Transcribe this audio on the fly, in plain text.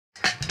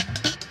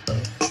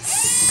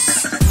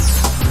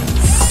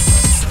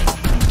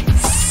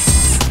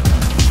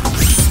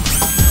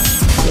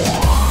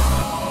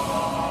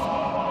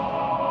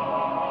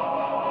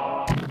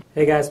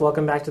Hey guys,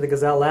 welcome back to the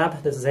Gazelle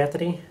Lab. This is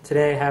Anthony.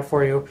 Today I have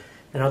for you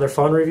another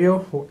phone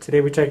review. Today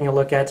we're taking a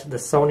look at the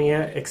Sony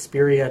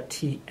Xperia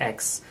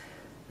TX.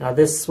 Now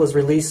this was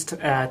released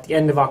at the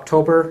end of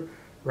October,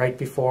 right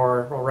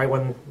before, or right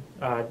when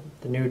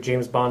the new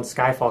James Bond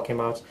Skyfall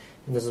came out,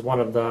 and this is one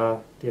of the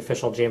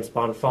official James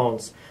Bond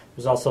phones.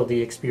 There's also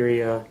the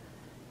Xperia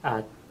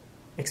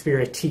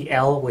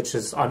TL, which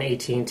is on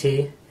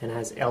AT&T and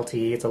has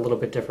LTE. It's a little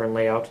bit different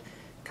layout.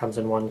 Comes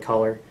in one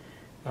color.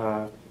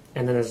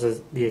 And then there's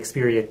the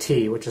Xperia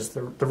T, which is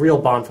the real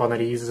Bond phone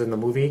that he uses in the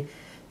movie,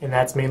 and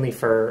that's mainly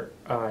for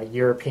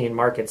European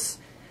markets.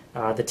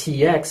 The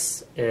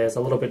TX is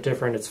a little bit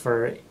different. It's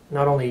for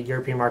not only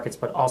European markets,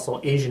 but also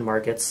Asian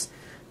markets.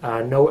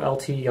 No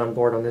LTE on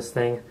board on this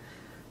thing,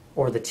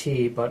 or the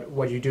T, but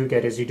what you do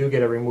get is you do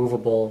get a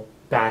removable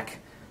back,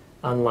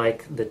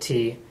 unlike the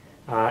T,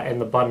 and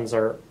the buttons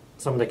are,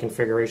 some of the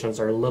configurations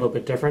are a little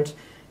bit different,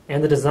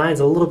 and the design's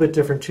a little bit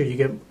different too. You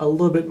get a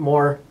little bit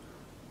more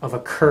of a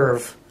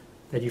curve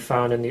that you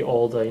found in the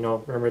old,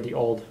 remember the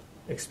old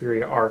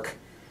Xperia Arc,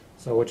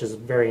 so which is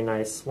very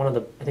nice. I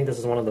think this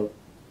is one of the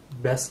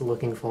best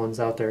looking phones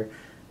out there.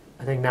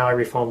 I think now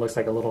every phone looks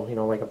like a little,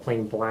 like a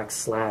plain black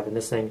slab, and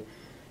this thing is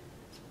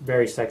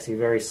very sexy,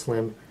 very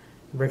slim.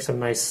 Brings some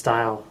nice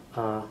style,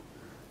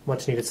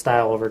 much needed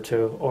style over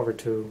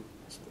to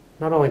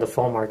not only the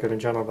phone market in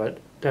general, but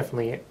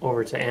definitely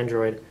over to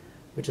Android,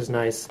 which is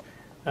nice.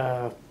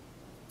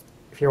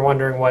 If you're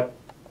wondering what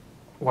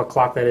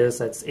clock that is,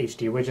 that's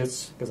HD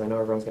widgets, because I know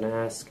everyone's going to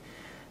ask.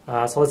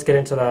 So let's get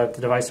into the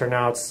device here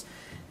now. It's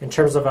in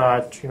terms of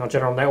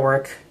general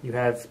network, you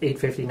have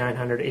 850,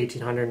 900,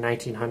 1800,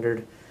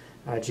 1900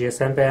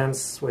 GSM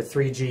bands. With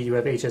 3G, you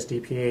have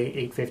HSDPA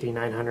 850,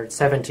 900,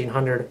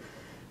 1700,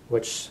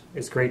 which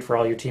is great for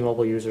all you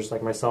T-Mobile users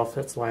like myself.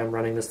 That's why I'm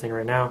running this thing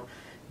right now.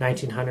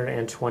 1900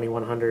 and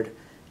 2100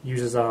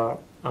 uses a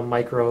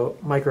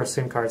micro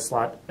SIM card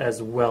slot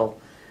as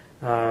well.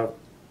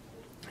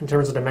 In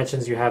terms of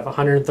dimensions, you have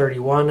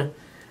 131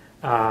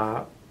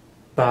 by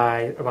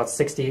about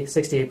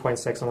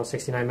 68.6, almost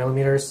 69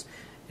 millimeters,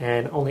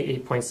 and only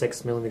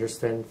 8.6 millimeters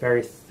thin.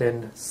 Very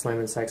thin, slim,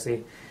 and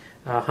sexy.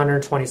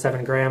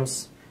 127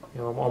 grams,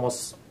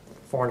 almost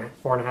four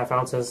and a half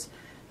ounces.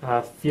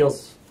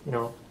 Feels,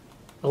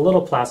 a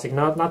little plastic.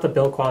 Not the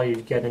build quality you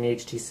get in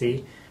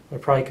HTC, but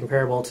probably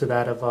comparable to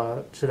that of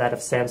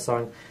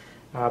Samsung.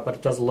 But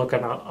it does look a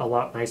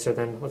lot nicer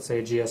than, let's say,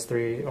 a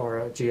GS3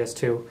 or a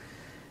GS2.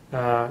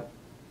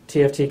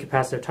 TFT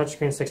capacitive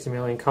touchscreen, 60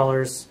 million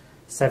colors,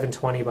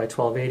 720 by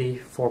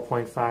 1280,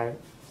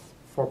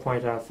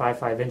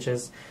 4.55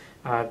 inches.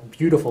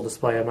 Beautiful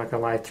display, I'm not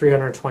going to lie.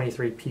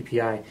 323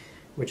 ppi,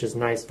 which is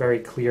nice, very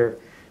clear.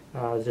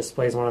 The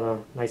display is one of the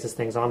nicest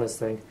things on this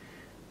thing.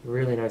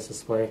 Really nice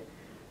display.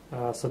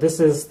 So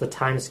this is the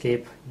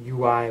Timescape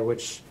UI,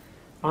 which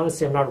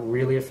honestly I'm not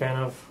really a fan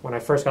of. When I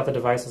first got the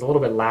device, it was a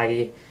little bit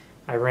laggy.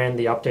 I ran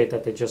the update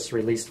that they just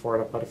released for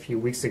it about a few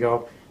weeks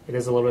ago. It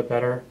is a little bit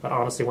better, but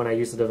honestly when I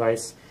use the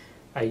device,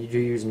 I do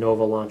use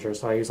Nova Launcher,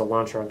 so I use a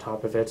launcher on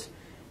top of it.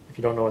 If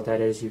you don't know what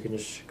that is, you can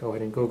just go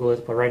ahead and Google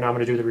it. But right now I'm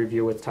going to do the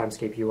review with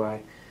Timescape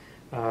UI.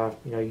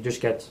 You just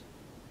get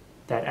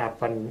that app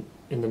button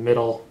in the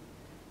middle.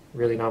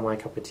 Really not my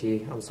cup of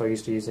tea. I'm so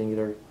used to using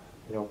either,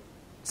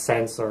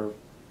 Sense or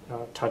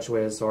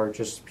TouchWiz or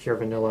just pure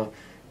vanilla.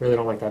 Really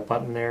don't like that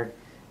button there.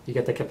 You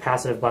get the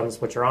capacitive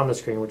buttons, which are on the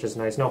screen, which is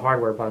nice. No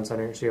hardware buttons on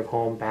here, so you have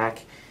home,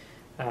 back.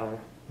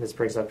 This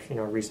brings up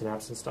recent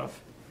apps and stuff.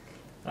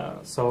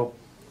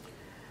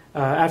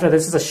 After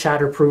this is a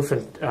shatterproof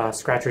and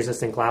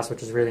scratch-resistant glass,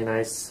 which is really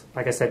nice.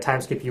 Like I said,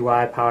 Timescape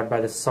UI powered by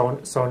the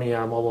Sony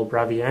Mobile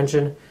Bravia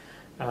engine.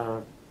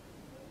 Let's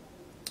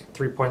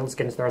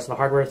get into the rest of the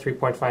hardware.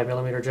 3.5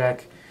 millimeter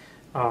jack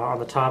on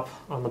the top,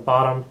 on the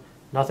bottom.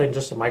 Nothing,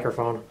 just a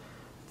microphone.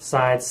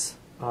 Sides,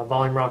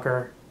 volume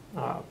rocker,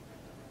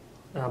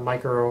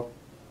 micro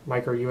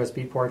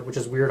USB port, which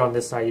is weird on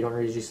this side. You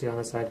don't usually see on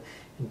this side.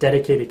 And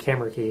dedicated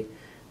camera key,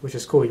 which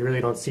is cool. You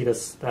really don't see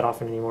this that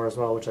often anymore as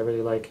well, which I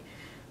really like.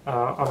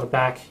 On the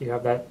back, you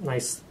have that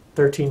nice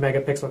 13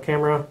 megapixel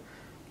camera,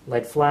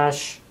 LED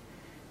flash,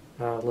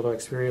 little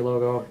Xperia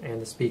logo,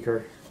 and the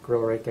speaker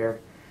grill right there.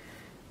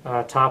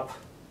 Top,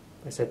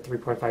 I said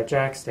 3.5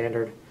 jack,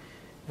 standard.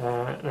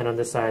 And on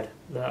this side,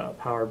 the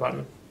power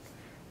button.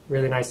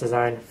 Really nice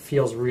design.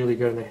 Feels really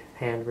good in the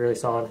hand, really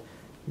solid.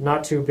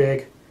 Not too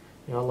big,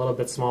 a little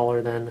bit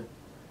smaller than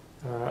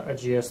a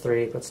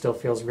GS3, but still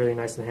feels really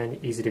nice in the hand,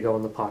 easy to go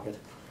in the pocket.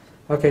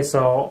 Okay,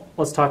 so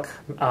let's talk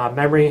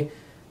memory.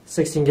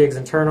 16 gigs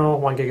internal,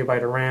 1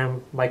 gigabyte of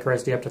RAM, micro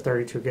SD up to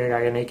 32 gig. I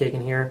got an 8 gig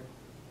in here.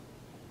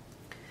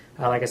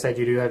 Like I said,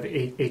 you do have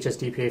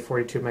HSDPA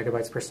 42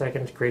 megabytes per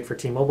second, great for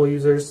T-Mobile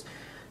users.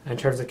 In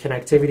terms of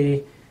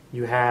connectivity,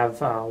 you have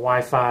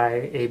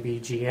Wi-Fi,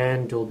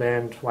 ABGN, dual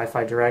band,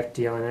 Wi-Fi direct,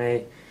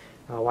 DLNA,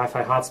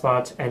 Wi-Fi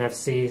hotspot,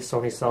 NFC.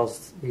 Sony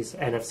sells these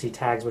NFC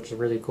tags, which is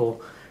really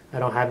cool. I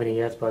don't have any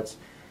yet, but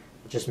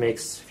it just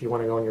makes, if you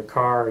want to go in your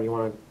car or you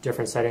want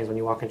different settings when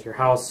you walk into your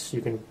house,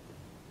 you can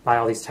buy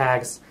all these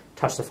tags,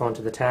 touch the phone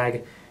to the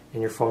tag,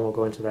 and your phone will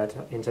go into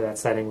that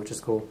setting, which is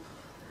cool.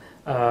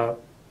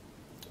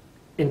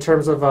 In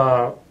terms of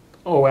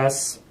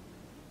OS,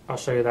 I'll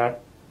show you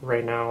that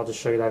right now. I'll just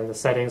show you that in the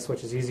settings,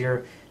 which is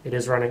easier. It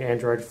is running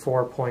Android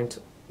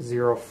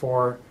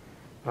 4.04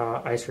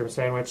 ice cream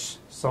sandwich.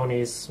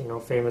 Sony's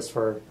famous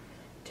for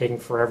taking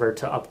forever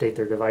to update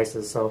their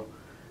devices, so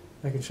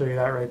I can show you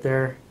that right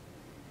there.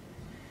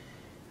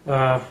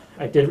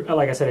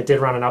 Like I said, it did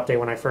run an update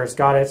when I first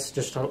got it. It's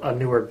just a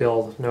newer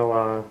build,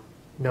 no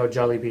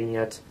Jelly Bean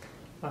yet.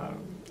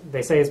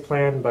 They say it's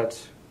planned,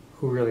 but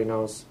who really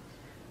knows?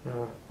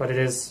 But it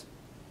is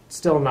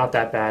still not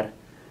that bad.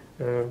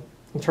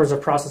 In terms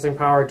of processing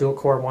power,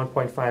 dual-core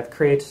 1.5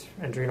 Crate,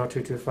 Adreno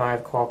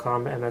 225,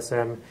 Qualcomm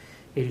MSM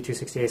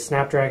 8268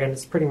 Snapdragon.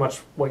 It's pretty much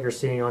what you're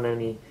seeing on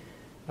any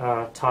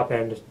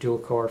top-end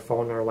dual-core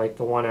phone, or like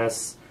the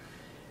 1S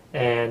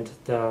and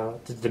the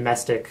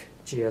domestic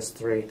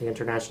GS3. The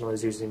international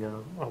is using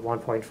a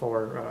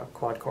 1.4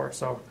 quad-core.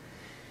 So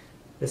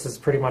this is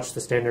pretty much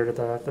the standard,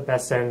 the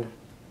best-end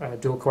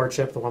dual-core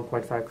chip, the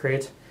 1.5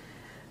 Crate.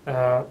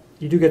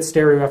 You do get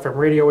stereo FM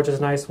radio, which is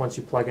nice once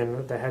you plug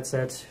in the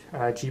headset.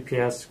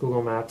 GPS,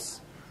 Google Maps,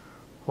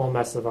 whole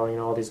mess of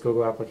all these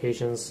Google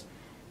applications.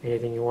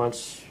 Anything you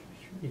want,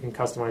 you can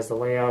customize the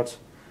layout.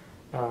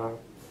 A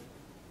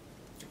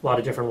lot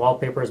of different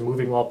wallpapers,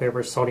 moving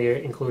wallpapers.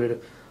 Sony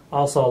included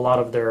also a lot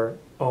of their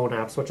own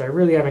apps, which I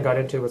really haven't got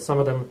into, but some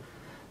of them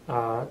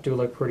do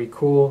look pretty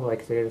cool.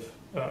 Like they have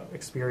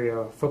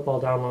Xperia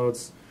football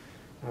downloads.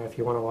 If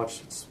you want to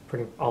watch, it's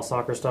pretty all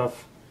soccer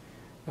stuff.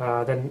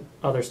 Then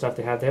other stuff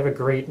they have a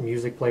great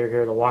music player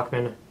here, the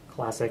Walkman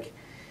Classic.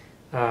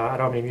 I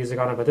don't have any music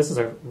on it, but this is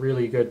a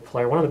really good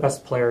player, one of the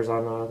best players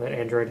on the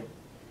Android,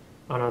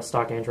 on a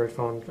stock Android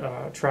phone.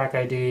 Track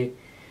ID,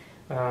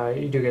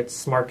 you do get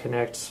Smart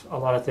Connect, a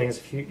lot of things.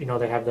 If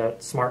they have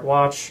that smart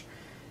watch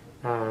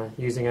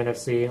using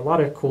NFC, a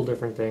lot of cool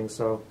different things.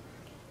 So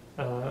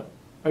I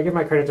give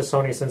my credit to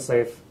Sony since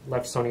they've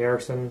left Sony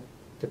Ericsson.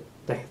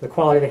 The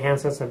quality of the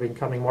handsets have been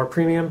becoming more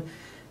premium,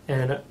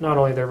 and not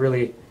only they're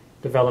really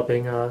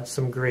developing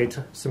some great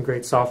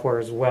software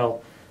as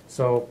well.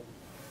 So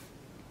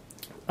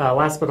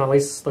last but not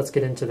least, let's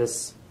get into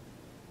this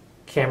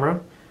camera.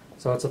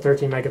 So it's a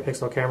 13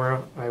 megapixel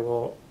camera. I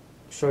will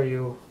show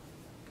you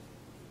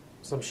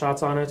some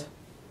shots on it.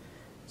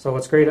 So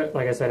what's great,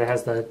 like I said, it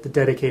has the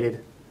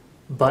dedicated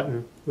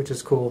button, which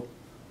is cool.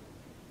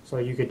 So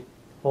you could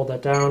hold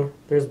that down.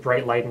 There's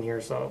bright light in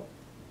here, so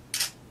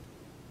it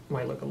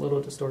might look a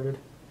little distorted.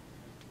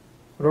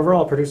 But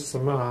overall, it produces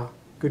some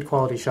good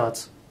quality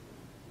shots.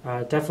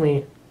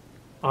 Definitely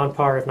on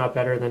par, if not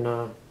better, than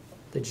the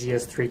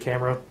GS3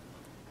 camera.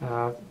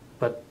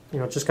 But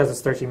just because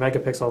it's 13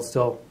 megapixels, it's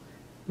still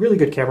really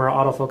good camera.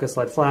 Autofocus,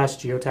 LED flash,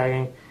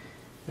 geotagging.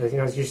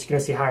 You're just going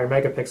to see higher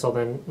megapixel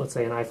than, let's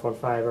say, an iPhone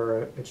 5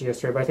 or a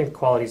GS3. But I think the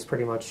quality is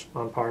pretty much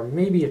on par.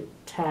 Maybe a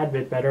tad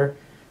bit better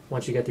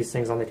once you get these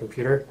things on the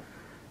computer.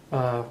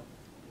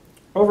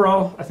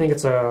 Overall, I think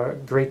it's a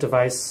great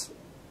device.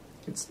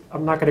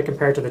 I'm not going to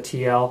compare it to the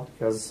TL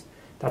because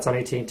that's on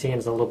AT&T and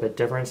it's a little bit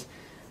different.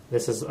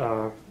 This is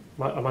a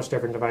much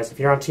different device. If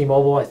you're on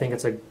T-Mobile, I think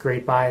it's a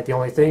great buy. The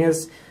only thing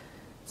is,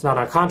 it's not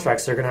on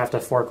contract, so you're going to have to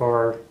fork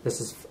over.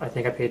 I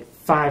think I paid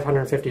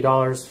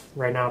 $550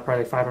 right now,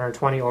 probably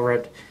 $520 over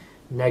at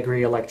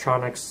Negri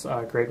Electronics,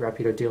 a great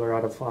reputed dealer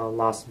out of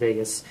Las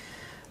Vegas.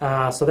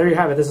 So there you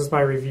have it. This is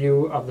my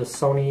review of the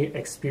Sony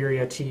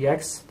Xperia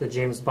TX, the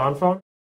James Bond phone.